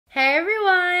Hey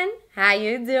everyone, how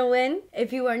you doing?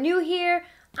 If you are new here,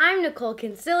 I'm Nicol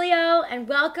Concilio and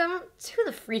welcome to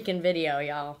the freaking video,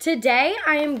 y'all. Today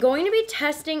I am going to be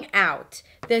testing out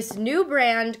this new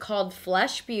brand called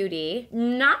Flesh Beauty.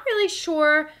 Not really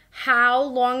sure how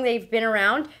long they've been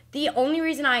around. The only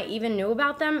reason I even knew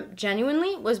about them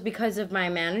genuinely was because of my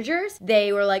managers.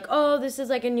 They were like, oh, this is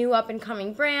like a new up and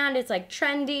coming brand. It's like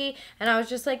trendy. And I was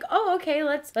just like, oh, okay,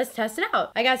 let's test it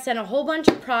out. I got sent a whole bunch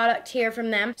of product here from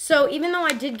them. So even though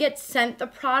I did get sent the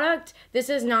product, this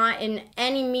is not in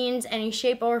any means, any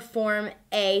shape or form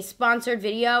a sponsored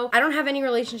video. I don't have any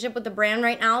relationship with the brand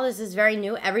right now. This is very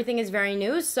new. Everything is very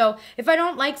new. So if I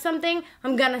don't like something,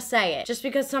 I'm gonna say it. Just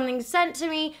because something's sent to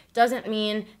me doesn't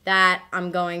mean that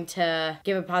I'm going to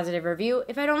give a positive review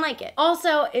if I don't like it.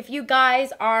 Also, if you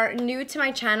guys are new to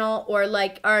my channel or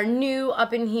like are new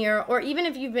up in here, or even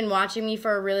if you've been watching me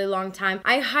for a really long time,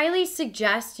 I highly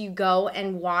suggest you go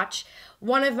and watch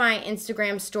one of my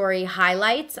Instagram story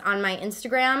highlights on my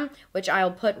Instagram, which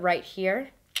I'll put right here.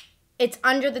 It's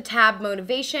under the tab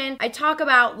motivation. I talk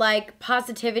about like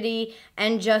positivity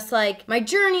and just like my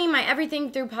journey, my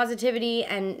everything through positivity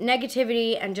and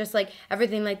negativity and just like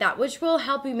everything like that, which will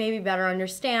help you maybe better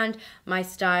understand my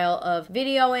style of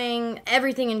videoing,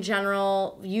 everything in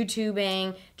general,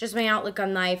 YouTubing, just my outlook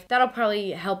on life. That'll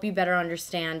probably help you better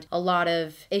understand a lot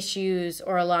of issues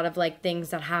or a lot of like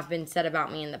things that have been said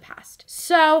about me in the past.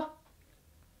 So,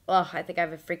 oh, I think I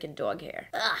have a freaking dog hair.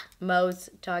 Ugh,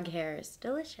 Mo's dog hair is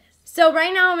delicious. So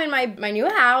right now I'm in my new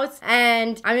house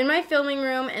and I'm in my filming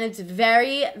room and it's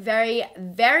very, very,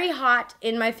 very hot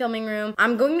in my filming room.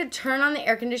 I'm going to turn on the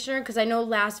air conditioner because I know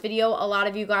last video a lot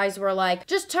of you guys were like,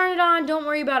 just turn it on, don't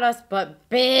worry about us. But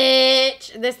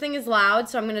bitch, this thing is loud,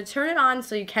 so I'm gonna turn it on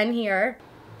so you can hear.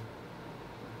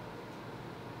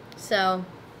 So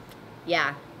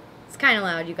yeah, it's kind of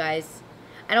loud, you guys.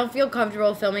 I don't feel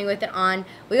comfortable filming with it on.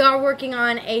 We are working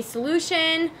on a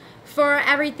solution for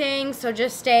everything, so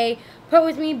just stay put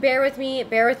with me, bear with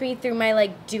me through my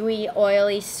like dewy,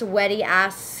 oily, sweaty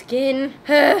ass skin.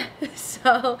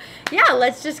 So yeah,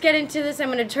 let's just get into this. I'm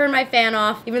gonna turn my fan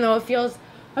off, even though it feels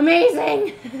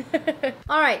amazing.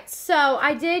 All right, so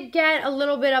I did get a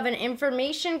little bit of an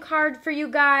information card for you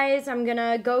guys. I'm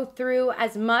gonna go through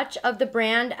as much of the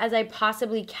brand as I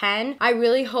possibly can. I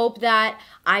really hope that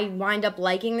I wind up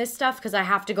liking this stuff because I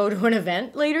have to go to an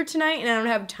event later tonight and I don't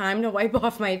have time to wipe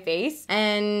off my face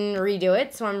and redo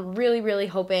it. So I'm really, really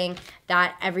hoping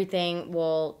that everything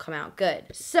will come out good.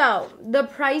 So the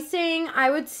pricing, I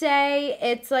would say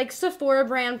it's like Sephora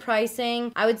brand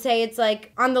pricing. I would say it's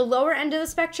like on the lower end of the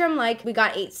spectrum. Like we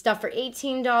got stuff for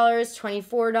 $18,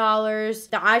 $24.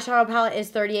 The eyeshadow palette is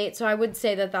 $38, so I would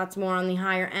say that that's more on the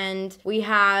higher end. We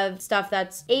have stuff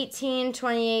that's $18,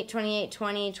 $28, $28,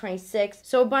 $20, $26.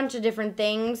 So a bunch of different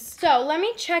things. So let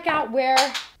me check out where,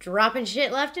 dropping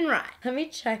shit left and right. Let me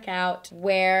check out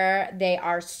where they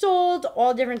are sold,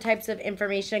 all different types of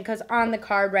information, because on the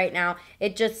card right now,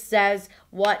 it just says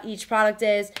what each product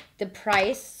is, the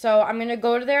price. So I'm gonna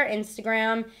go to their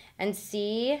Instagram and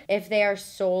see if they are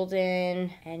sold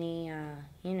in any,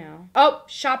 you know. Oh,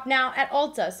 shop now at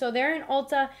Ulta. So they're in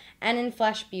Ulta and in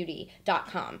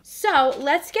fleshbeauty.com. So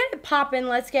let's get it poppin',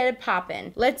 let's get it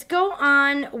poppin'. Let's go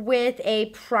on with a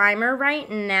primer right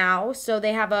now. So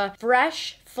they have a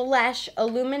Fresh Flesh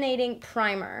Illuminating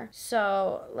Primer.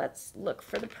 So let's look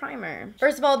for the primer.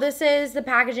 First of all, this is the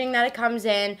packaging that it comes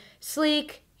in.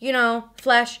 Sleek, you know,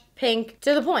 flesh, pink,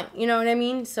 to the point, you know what I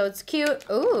mean? So it's cute.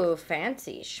 Ooh,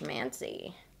 fancy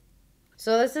schmancy.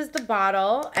 So this is the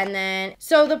bottle, and then,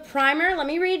 so the primer, let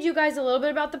me read you guys a little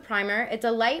bit about the primer. It's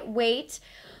a lightweight,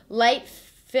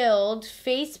 light-filled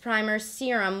face primer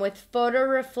serum with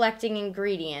photo-reflecting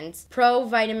ingredients, pro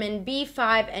vitamin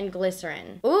B5 and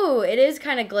glycerin. Ooh, it is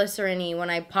kind of glycerin-y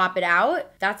when I pop it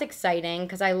out. That's exciting,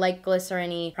 because I like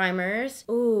glycerin-y primers.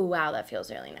 Ooh, wow, that feels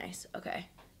really nice. Okay.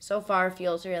 So far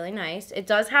feels really nice. It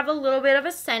does have a little bit of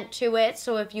a scent to it,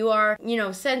 so if you are, you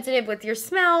know, sensitive with your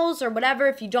smells or whatever,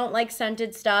 if you don't like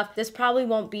scented stuff, this probably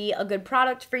won't be a good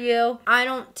product for you. I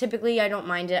don't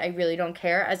mind it. I really don't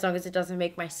care as long as it doesn't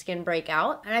make my skin break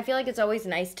out. And I feel like it's always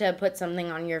nice to put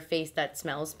something on your face that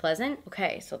smells pleasant.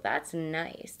 Okay, so that's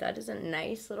nice. That is a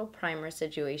nice little primer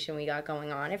situation we got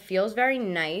going on. It feels very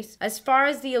nice. As far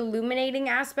as the illuminating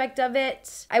aspect of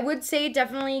it, I would say it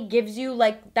definitely gives you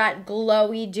like that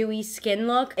glowy dewy skin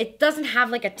look. It doesn't have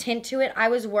like a tint to it. I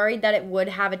was worried that it would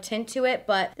have a tint to it,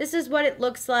 but this is what it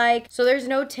looks like. So there's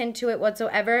no tint to it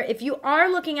whatsoever. If you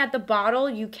are looking at the bottle,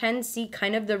 you can see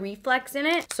kind of the reflex in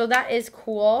it. So that is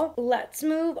cool. Let's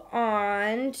move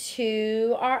on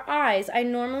to our eyes. I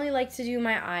normally like to do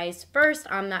my eyes first.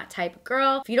 I'm that type of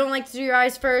girl. If you don't like to do your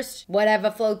eyes first,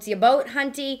 whatever floats your boat,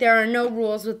 hunty. There are no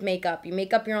rules with makeup. You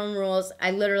make up your own rules.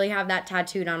 I literally have that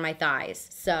tattooed on my thighs.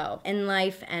 So in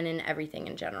life and in everything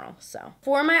in general. So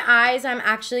for my eyes, I'm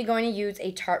actually going to use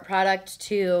a Tarte product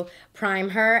to prime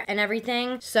her and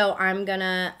everything. So I'm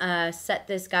gonna set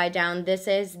this guy down. This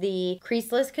is the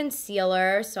creaseless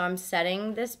concealer. So I'm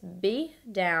setting this B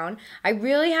down. I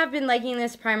really have been liking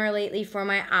this primer lately for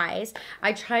my eyes.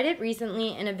 I tried it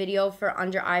recently in a video for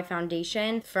under eye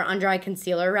foundation, for under eye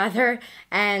concealer rather,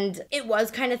 and it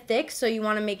was kind of thick, so you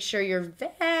want to make sure you're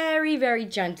very, very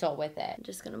gentle with it. I'm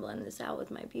just gonna blend this out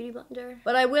with my beauty blender.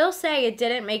 But I will say it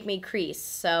didn't make me crease,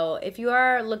 so if you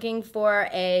are looking for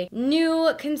a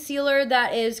new concealer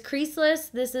that is creaseless,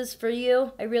 this is for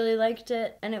you. I really liked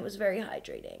it, and it was very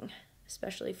hydrating,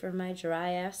 especially for my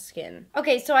dry ass skin.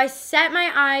 Okay, so I set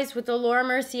my eyes with the Laura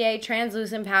Mercier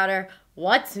translucent powder.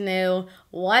 What's new?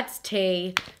 What's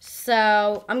tea?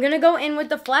 So I'm gonna go in with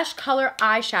the Flesh Color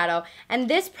eyeshadow, and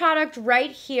this product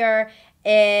right here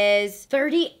is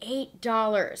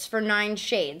 $38 for 9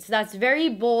 shades. That's very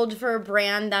bold for a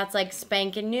brand that's like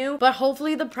spanking new, but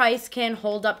hopefully the price can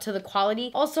hold up to the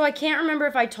quality. Also, I can't remember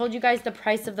if I told you guys the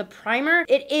price of the primer.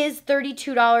 It is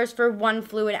 $32 for 1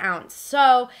 fluid ounce.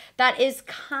 So that is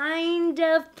kind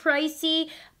of pricey,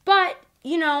 but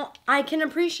you know, I can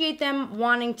appreciate them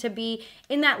wanting to be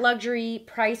in that luxury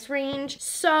price range.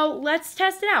 So let's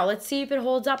test it out. Let's see if it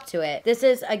holds up to it. This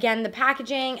is, again, the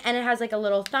packaging, and it has like a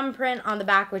little thumbprint on the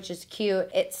back, which is cute.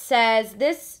 It says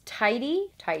this tidy,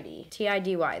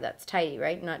 T-I-D-Y. That's tidy,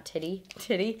 right? Not titty.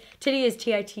 Titty is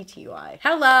T-I-T-T-Y.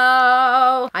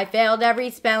 Hello! I failed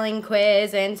every spelling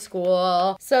quiz in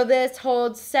school. So this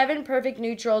holds 7 perfect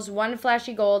neutrals, 1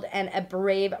 flashy gold, and a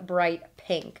brave bright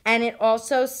pink. And it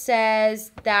also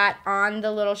says that on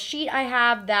the little sheet I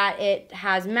have that it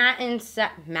has matte,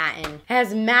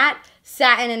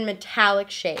 satin, and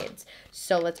metallic shades.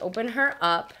 So let's open her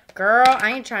up. Girl,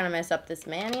 I ain't trying to mess up this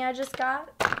mani I just got.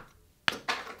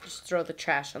 Just throw the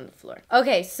trash on the floor.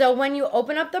 Okay, so when you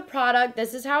open up the product,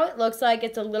 this is how it looks like.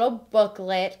 It's a little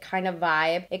booklet kind of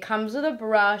vibe. It comes with a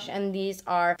brush, and these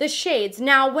are the shades.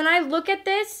 Now, when I look at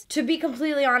this, to be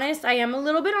completely honest, I am a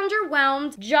little bit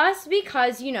underwhelmed just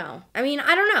because, you know, I mean,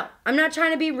 I don't know. I'm not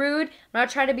trying to be rude. I'm not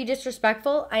trying to be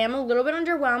disrespectful. I am a little bit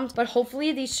underwhelmed, but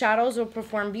hopefully these shadows will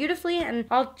perform beautifully, and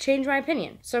I'll change my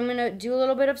opinion. So I'm gonna do a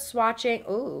little bit of swatching.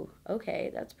 Ooh, okay,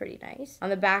 that's pretty nice. On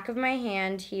the back of my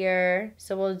hand here.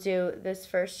 So we'll do this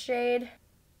first shade.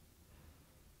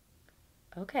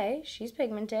 Okay, she's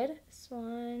pigmented. This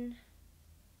one.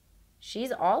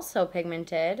 She's also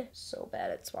pigmented. So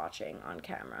bad at swatching on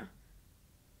camera.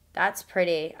 That's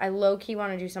pretty. I low-key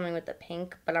want to do something with the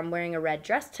pink, but I'm wearing a red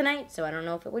dress tonight, so I don't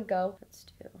know if it would go. Let's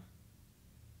do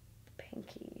the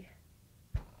pinky.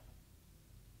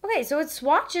 Okay, so its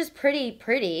swatch is pretty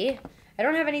pretty. I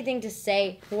don't have anything to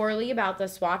say poorly about the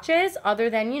swatches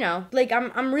other than, you know, like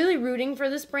I'm really rooting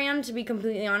for this brand, to be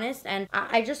completely honest, and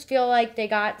I just feel like they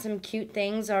got some cute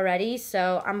things already,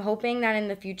 so I'm hoping that in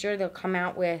the future they'll come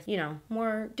out with, you know,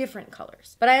 more different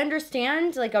colors. But I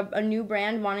understand like a new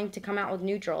brand wanting to come out with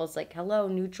neutrals. Like, hello,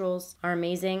 neutrals are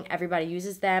amazing. Everybody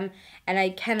uses them, and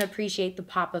I can appreciate the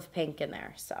pop of pink in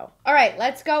there. So, all right,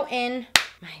 let's go in.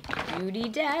 My beauty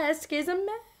desk is a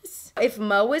mess. If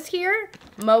Mo was here,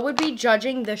 Mo would be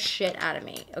judging the shit out of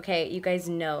me. Okay, you guys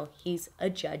know he's a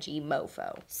judgy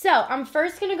mofo. So I'm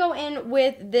first gonna go in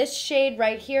with this shade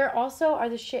right here. Also, are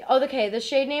the shade, oh, okay, the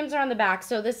shade names are on the back.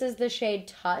 So this is the shade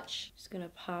Touch. Just gonna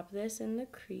pop this in the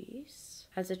crease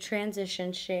as a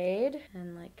transition shade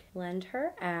and like blend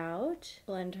her out.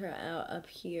 Blend her out up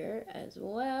here as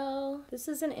well. This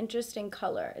is an interesting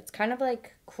color. It's kind of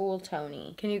like cool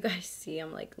tony. Can you guys see?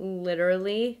 I'm like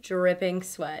literally dripping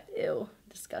sweat. Ew,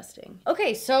 disgusting.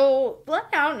 Okay, so blend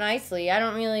out nicely. I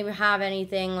don't really have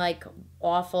anything like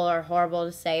awful or horrible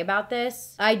to say about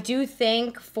this. I do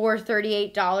think for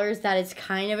 $38 that is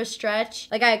kind of a stretch.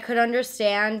 Like, I could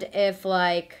understand if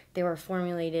like they were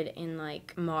formulated in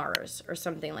like Mars or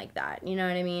something like that. You know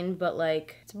what I mean? But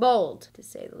like, it's bold to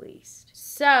say the least.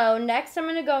 So next I'm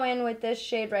gonna go in with this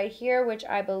shade right here, which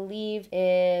I believe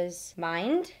is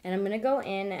Mind. And I'm gonna go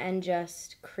in and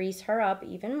just crease her up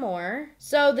even more.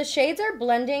 So the shades are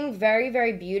blending very,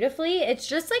 very beautifully. It's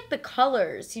just like the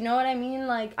colors, you know what I mean?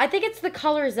 Like, I think it's the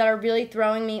colors that are really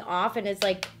throwing me off, and it's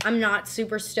like, I'm not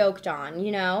super stoked on,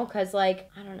 you know? Cause like,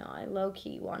 I don't know, I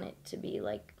low-key want it to be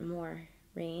like more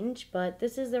range, but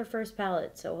this is their first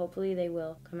palette, so hopefully they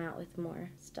will come out with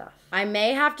more stuff. I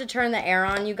may have to turn the air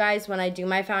on, you guys, when I do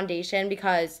my foundation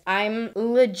because I'm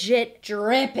legit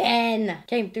dripping.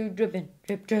 Came through dripping.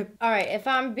 Drip, drip. All right, if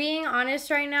I'm being honest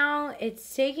right now,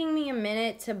 it's taking me a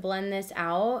minute to blend this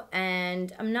out,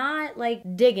 and I'm not,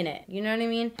 like, digging it. You know what I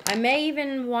mean? I may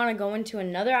even want to go into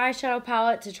another eyeshadow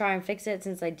palette to try and fix it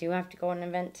since I do have to go to an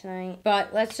event tonight.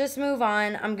 But let's just move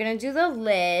on. I'm going to do the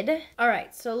lid. All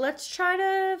right, so let's try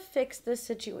to fix this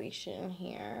situation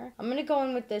here. I'm going to go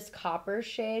in with this copper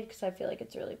shade because I feel like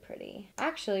it's really pretty.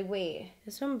 Actually, wait.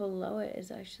 This one below it is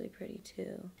actually pretty,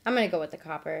 too. I'm going to go with the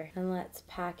copper. And let's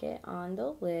pack it on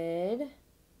the lid.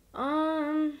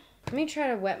 Let me try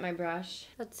to wet my brush.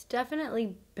 That's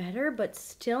definitely better, but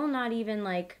still not even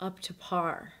like up to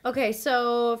par. Okay,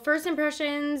 so first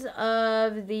impressions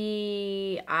of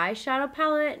the eyeshadow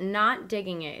palette, not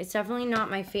digging it. It's definitely not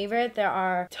my favorite. There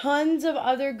are tons of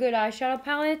other good eyeshadow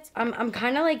palettes. I'm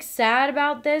kind of like sad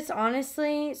about this,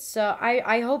 honestly. So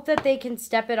I hope that they can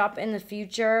step it up in the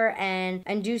future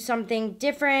and do something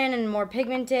different and more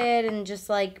pigmented and just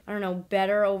like, I don't know,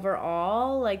 better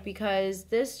overall. Like, because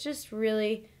this just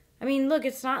really, I mean, look,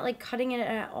 it's not like cutting it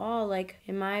at all, like,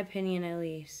 in my opinion at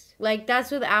least. Like, that's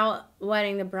without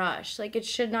wetting the brush. Like, it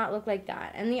should not look like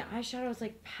that. And the eyeshadow is,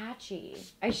 like, patchy.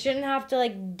 I shouldn't have to,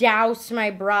 like, douse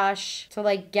my brush to,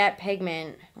 like, get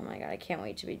pigment. Oh my god, I can't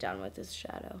wait to be done with this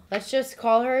shadow. Let's just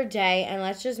call her a day, and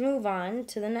let's just move on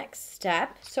to the next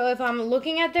step. So if I'm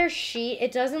looking at their sheet,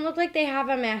 it doesn't look like they have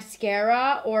a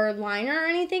mascara or liner or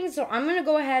anything, so I'm gonna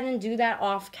go ahead and do that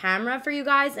off camera for you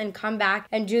guys and come back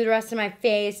and do the rest of my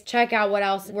face, check out what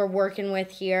else we're working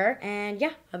with here, and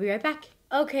yeah, I'll be right back.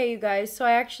 Okay, you guys, so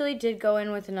I actually did go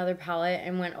in with another palette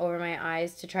and went over my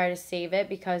eyes to try to save it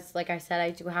because, like I said, I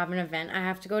do have an event I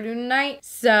have to go to tonight.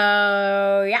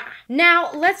 So, yeah.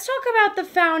 Now, let's talk about the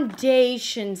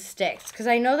foundation sticks because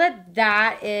I know that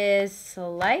that is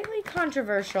slightly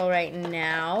controversial right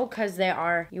now because they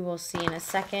are, you will see in a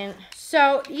second.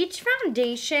 So each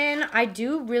foundation, I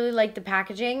do really like the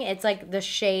packaging. It's like the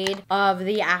shade of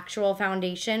the actual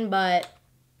foundation, but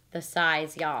the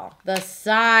size, y'all. The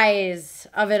size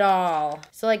of it all.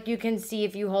 So like you can see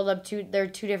if you hold up they're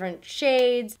two different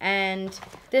shades and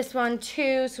this one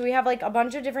too. So we have like a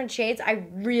bunch of different shades. I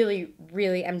really,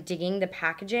 really am digging the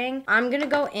packaging. I'm gonna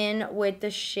go in with the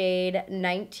shade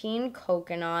 19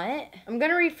 Coconut. I'm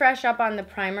gonna refresh up on the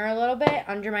primer a little bit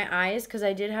under my eyes because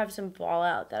I did have some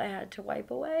fallout that I had to wipe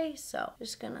away. So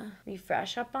just gonna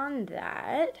refresh up on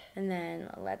that. And then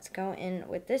let's go in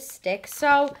with this stick.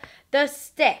 So the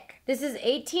stick, this is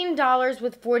 $18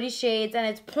 with 40 shades and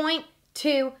it's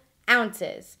 0.2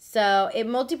 ounces. So a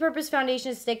multi-purpose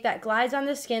foundation stick that glides on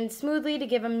the skin smoothly to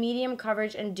give a medium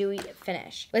coverage and dewy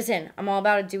finish. Listen, I'm all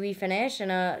about a dewy finish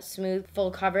and a smooth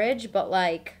full coverage, but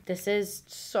like this is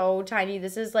so tiny.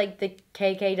 This is like the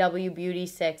KKW Beauty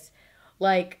 6.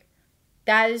 Like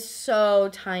that is so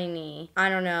tiny. I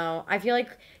don't know. I feel like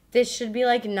this should be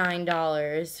like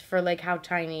 $9 for like how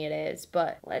tiny it is,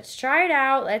 but let's try it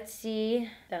out. Let's see.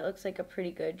 That looks like a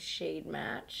pretty good shade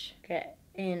match. Okay.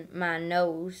 In my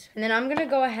nose. And then I'm gonna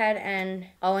go ahead and,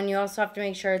 oh, and you also have to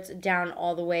make sure it's down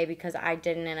all the way because I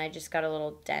didn't and I just got a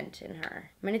little dent in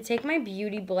her. I'm gonna take my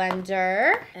beauty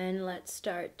blender and let's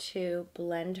start to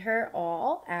blend her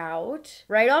all out.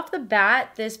 Right off the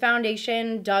bat, this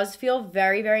foundation does feel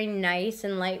very, very nice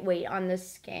and lightweight on the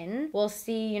skin. We'll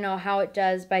see, you know, how it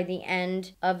does by the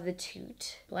end of the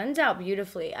toot. Blends out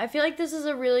beautifully. I feel like this is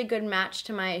a really good match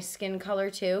to my skin color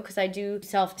too because I do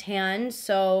self-tan,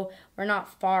 so we're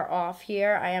not far off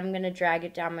here. I am going to drag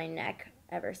it down my neck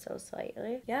ever so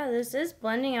slightly. Yeah, this is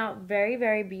blending out very,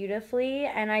 very beautifully,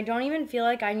 and I don't even feel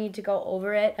like I need to go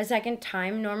over it a second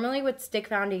time. Normally with stick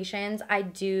foundations, I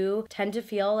do tend to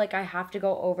feel like I have to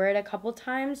go over it a couple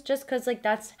times just because like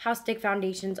that's how stick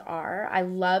foundations are. I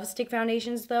love stick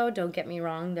foundations though, don't get me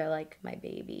wrong, they're like my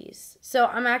babies. So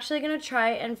I'm actually gonna try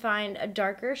and find a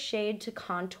darker shade to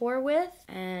contour with,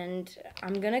 and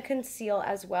I'm gonna conceal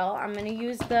as well. I'm gonna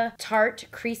use the Tarte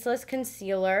Creaseless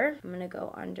Concealer. I'm gonna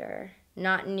go under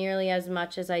Not nearly as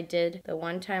much as I did the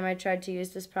one time I tried to use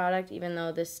this product, even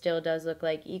though this still does look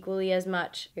like equally as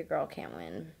much. Your girl can't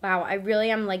win. Wow, I really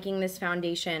am liking this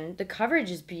foundation. The coverage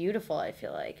is beautiful, I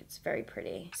feel like. It's very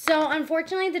pretty. So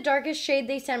unfortunately, the darkest shade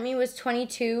they sent me was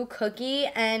 22 Cookie,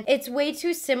 and it's way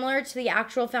too similar to the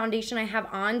actual foundation I have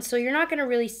on, so you're not gonna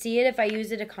really see it if I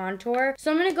use it to contour.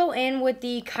 So I'm gonna go in with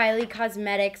the Ofra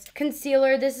Cosmetics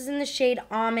concealer. This is in the shade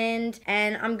Almond,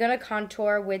 and I'm gonna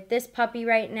contour with this puppy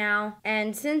right now.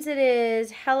 And since it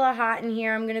is hella hot in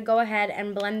here, I'm gonna go ahead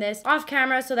and blend this off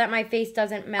camera so that my face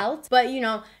doesn't melt. But you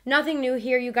know, nothing new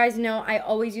here. You guys know I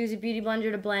always use a beauty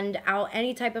blender to blend out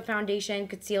any type of foundation,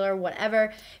 concealer,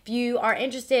 whatever. If you are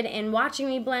interested in watching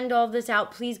me blend all of this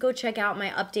out, please go check out my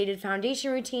updated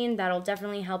foundation routine. That'll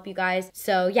definitely help you guys.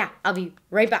 So yeah, I'll be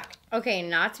right back. Okay,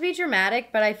 not to be dramatic,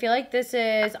 but I feel like this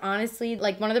is honestly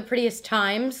like one of the prettiest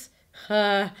times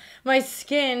my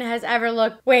skin has ever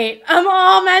looked. Wait, I'm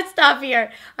all messed up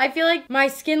here. I feel like my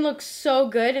skin looks so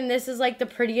good, and this is like the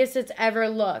prettiest it's ever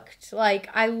looked. Like,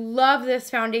 I love this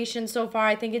foundation so far.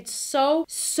 I think it's so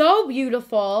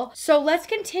beautiful. So let's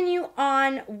continue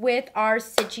on with our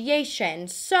situation.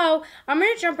 So I'm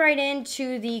gonna jump right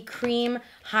into the cream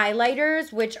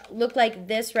highlighters, which look like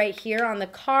this right here on the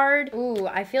card. Ooh,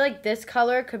 I feel like this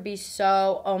color could be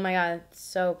so, oh my god,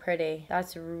 so pretty.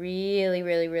 That's really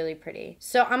pretty.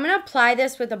 So I'm gonna apply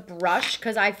this with a brush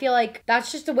because I feel like that's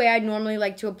just the way I normally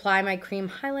like to apply my cream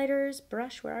highlighters.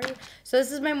 Brush, where are you? So this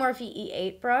is my Morphe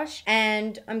E8 brush,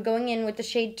 and I'm going in with the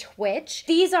shade Twitch.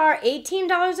 These are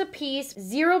 $18 a piece,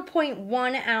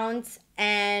 0.1 ounce,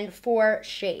 and 4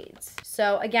 shades.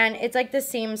 So again, it's like the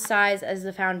same size as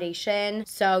the foundation.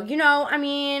 So, you know, I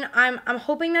mean, I'm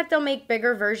hoping that they'll make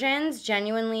bigger versions.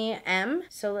 Genuinely am.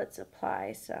 So let's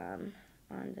apply some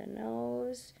on the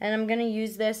nose. And I'm gonna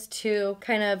use this to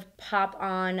kind of pop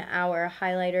on our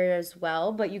highlighter as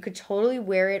well, but you could totally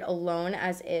wear it alone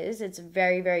as is. It's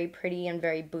very pretty and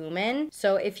very booming.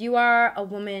 So if you are a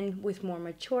woman with more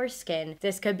mature skin,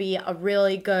 this could be a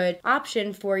really good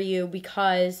option for you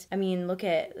because, I mean, look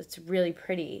at it, it's really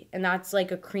pretty. And that's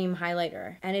like a cream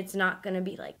highlighter. And it's not gonna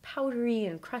be like powdery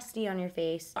and crusty on your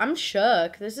face. I'm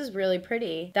shook. This is really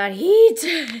pretty. That heat,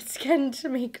 it's getting to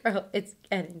me, girl. It's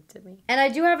getting to me. And I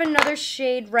do have another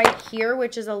shade right here,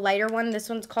 which is a lighter one. This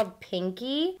one's called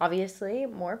Pinky. Obviously,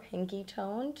 more pinky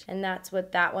toned. And that's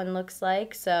what that one looks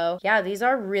like. So yeah, these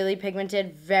are really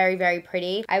pigmented, very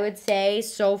pretty. I would say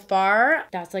so far,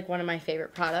 that's like one of my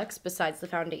favorite products besides the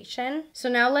foundation. So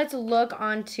now let's look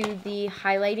onto the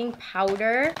highlighting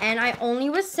powder. And I only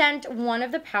was sent one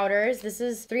of the powders. This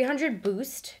is 300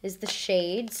 Boost is the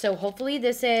shade. So hopefully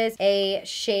this is a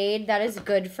shade that is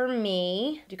good for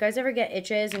me. Do you guys ever get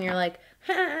itches and you're like,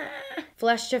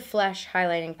 flesh to flesh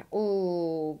highlighting?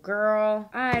 Ooh, girl,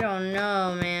 I don't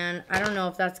know, man. I don't know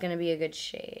if that's gonna be a good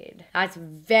shade. That's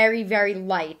very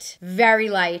light, very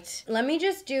light. Let me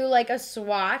just do like a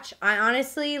swatch. I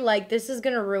honestly, like, this is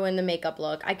gonna ruin the makeup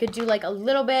look. I could do like a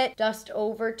little bit just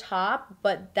over top,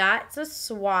 but that's a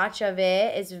swatch of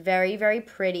it. It's very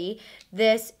pretty.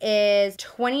 This is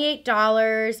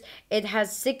 $28. It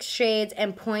has 6 shades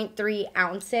and 0.3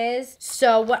 ounces.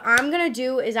 So what I'm gonna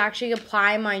do is actually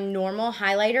apply my normal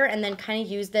highlighter and then kind of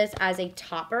use this as a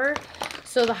topper.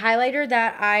 So the highlighter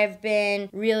that I've been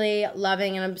really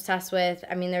loving and obsessed with,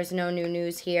 I mean, there's no new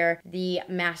news here, the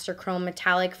Master Chrome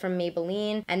Metallic from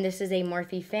Maybelline. And this is a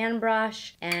Morphe fan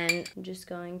brush. And I'm just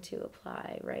going to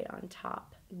apply right on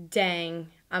top. Dang,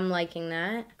 I'm liking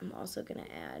that. I'm also gonna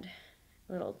add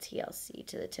little TLC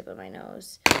to the tip of my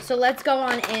nose. So let's go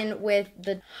on in with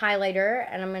the highlighter,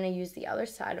 and I'm gonna use the other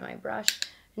side of my brush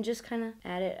and just kind of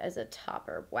add it as a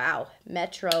topper. Wow,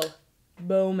 Metro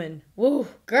Bowman. Woo,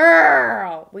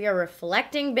 girl, we are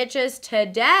reflecting bitches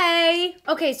today.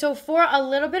 Okay, so for a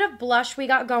little bit of blush we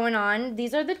got going on,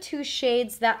 these are the 2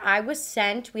 shades that I was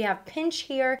sent. We have Pinch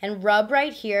here and Rub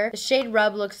right here. The shade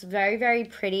Rub looks very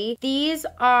pretty. These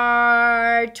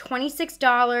are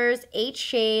 $26, 8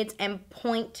 shades and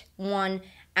 0.1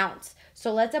 ounce.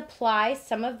 So let's apply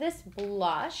some of this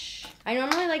blush. I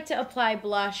normally like to apply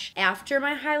blush after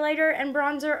my highlighter and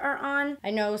bronzer are on.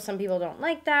 I know some people don't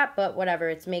like that, but whatever,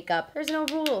 it's makeup. There's no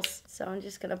rules. So I'm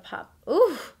just gonna pop.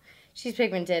 Ooh, she's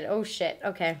pigmented. Oh shit,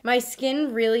 okay. My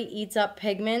skin really eats up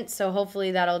pigment, so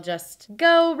hopefully that'll just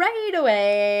go right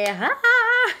away.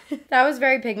 That was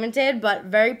very pigmented, but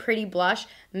very pretty blush.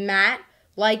 Matte.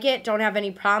 Like it, don't have any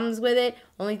problems with it.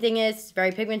 Only thing is, it's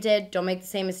very pigmented. Don't make the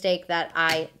same mistake that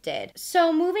I did.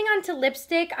 So moving on to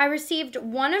lipstick, I received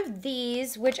one of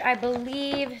these, which I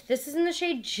believe, this is in the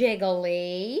shade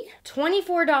Jiggly.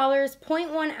 $24,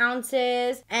 0.1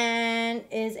 ounces, and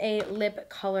is a lip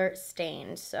color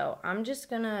stain. So I'm just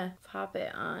gonna pop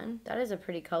it on. That is a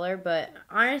pretty color, but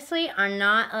honestly, I'm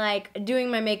not like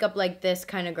doing my makeup like this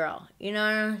kind of girl. You know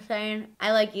what I'm saying?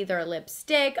 I like either a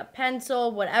lipstick, a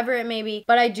pencil, whatever it may be,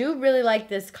 but I do really like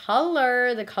this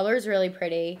color. The color is really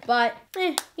pretty, but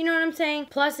you know what I'm saying?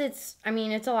 Plus it's, I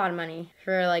mean, it's a lot of money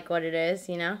for like what it is,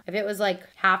 you know? If it was like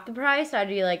half the price, I'd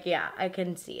be like, yeah, I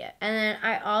can see it. And then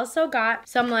I also got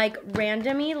some like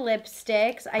randomy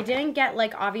lipsticks. I didn't get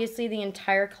like obviously the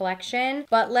entire collection,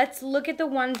 but let's look at the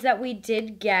ones that we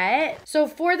did get. So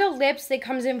for the lips, it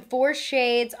comes in 4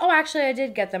 shades. Oh, actually I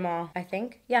did get them all, I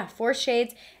think. Yeah, 4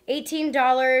 shades. $18,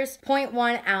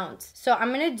 0.1 ounce. So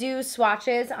I'm gonna do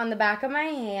swatches on the back of my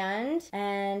hand.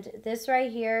 And this right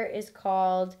here is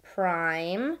called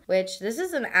Prime, which this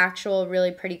is an actual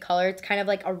really pretty color. It's kind of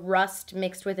like a rust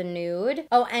mixed with a nude.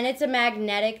 Oh, and it's a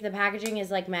magnetic. The packaging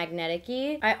is like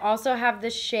magnetic-y. I also have the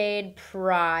shade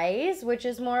Prize, which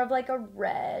is more of like a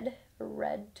red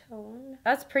tone.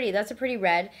 That's pretty. That's a pretty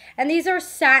red. And these are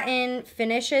satin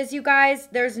finishes, you guys.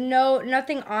 There's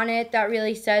nothing on it that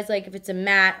really says like if it's a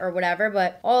matte or whatever,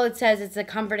 but all it says it's a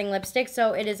comforting lipstick,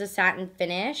 so it is a satin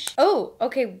finish. Oh,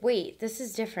 okay, wait. This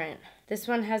is different. This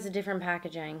one has a different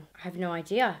packaging. I have no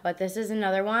idea, but this is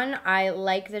another one. I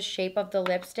like the shape of the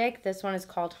lipstick. This one is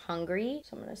called Hungry.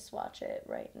 So I'm gonna swatch it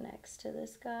right next to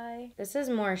this guy. This is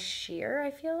more sheer,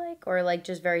 I feel like, or like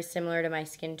just very similar to my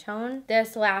skin tone.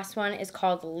 This last one is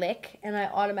called Lick, and I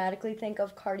automatically think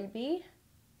of Cardi B.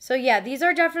 So yeah, these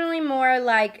are definitely more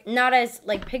like, not as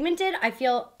like pigmented. I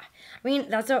mean,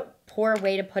 that's a poor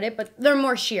way to put it, but they're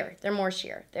more sheer. They're more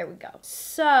sheer. There we go.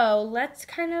 So let's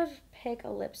kind of pick a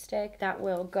lipstick that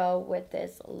will go with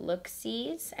this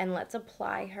Looksies, and let's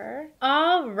apply her.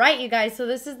 All right, you guys, so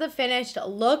this is the finished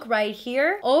look right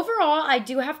here. Overall, I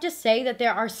do have to say that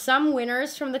there are some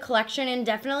winners from the collection and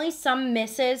definitely some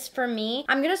misses for me.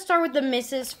 I'm gonna start with the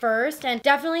misses first, and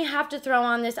definitely have to throw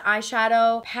on this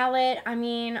eyeshadow palette. I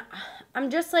mean, I'm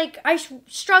just like, I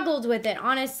struggled with it,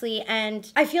 honestly,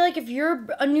 and I feel like if you're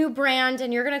a new brand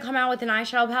and you're gonna come out with an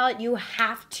eyeshadow palette, you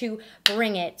have to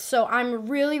bring it. So I'm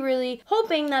really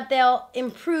hoping that they'll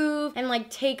improve and like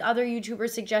take other YouTuber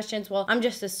suggestions. Well, I'm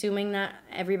just assuming that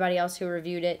everybody else who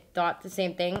reviewed it thought the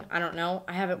same thing. I don't know.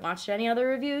 I haven't watched any other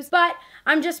reviews, but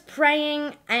I'm just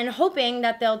praying and hoping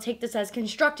that they'll take this as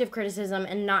constructive criticism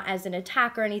and not as an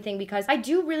attack or anything, because I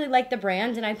do really like the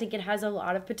brand and I think it has a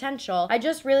lot of potential. I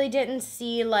just really didn't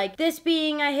see like this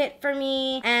being a hit for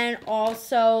me, and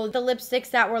also the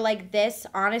lipsticks that were like this,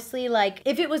 honestly, like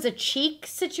if it was a cheek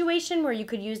situation where you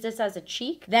could use this as a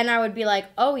cheek, then I would be like,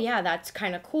 oh yeah, that's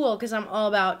kind of cool, because I'm all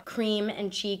about cream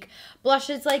and cheek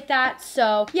blushes like that.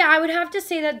 So yeah, I would have to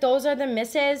say that those are the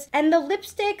misses, and the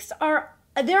lipsticks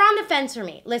they're on the fence for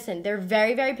me. Listen, they're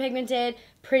very pigmented,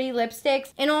 pretty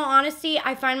lipsticks. In all honesty,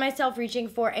 I find myself reaching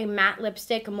for a matte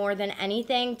lipstick more than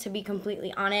anything, to be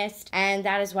completely honest, and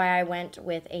that is why I went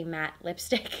with a matte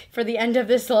lipstick for the end of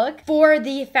this look. For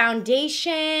the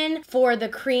foundation, for the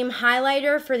cream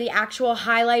highlighter, for the actual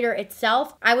highlighter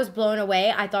itself, I was blown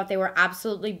away. I thought they were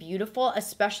absolutely beautiful,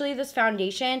 especially this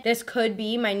foundation. This could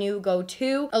be my new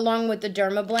go-to, along with the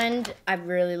Derma Blend. I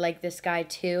really like this guy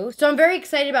too. So I'm very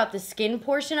excited about the skin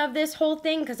portion of this whole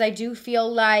thing, because I do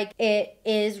feel like it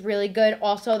is really good.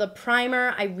 Also, the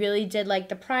primer, I really did like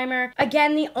the primer.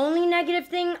 Again, the only negative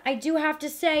thing I do have to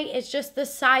say is just the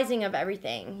sizing of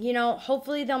everything. You know,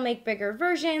 hopefully they'll make bigger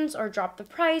versions or drop the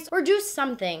price or do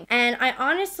something. And I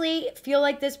honestly feel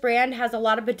like this brand has a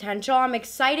lot of potential. I'm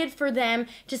excited for them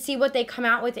to see what they come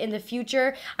out with in the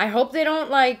future. I hope they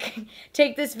don't like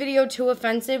take this video too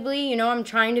offensively. You know, I'm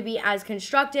trying to be as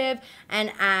constructive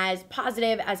and as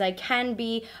positive as I can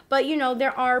be, but you know,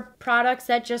 there are products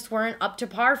that just weren't up to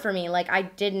par for me. Like, I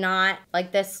did not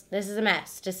like this. This is a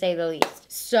mess, to say the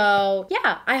least. So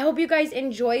yeah, I hope you guys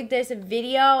enjoyed this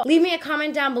video. Leave me a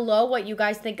comment down below what you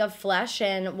guys think of Flesh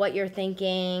and what you're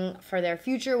thinking for their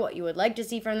future, what you would like to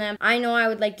see from them. I know I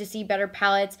would like to see better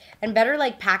palettes and better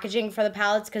like packaging for the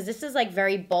palettes, because this is like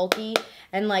very bulky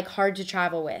and like hard to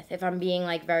travel with, if I'm being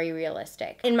like very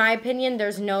realistic. In my opinion,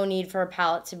 there's no need for a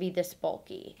palette to be this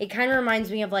bulky. It kind of reminds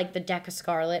me of like the Decca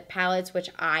Scarlet palettes, which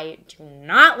I do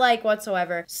not like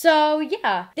whatsoever. So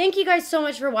yeah, thank you guys so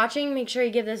much for watching. Make sure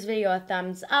you give this video a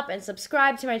thumbs up and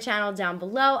subscribe to my channel down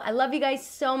below. I love you guys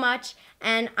so much,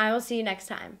 and I will see you next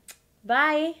time.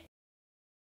 Bye.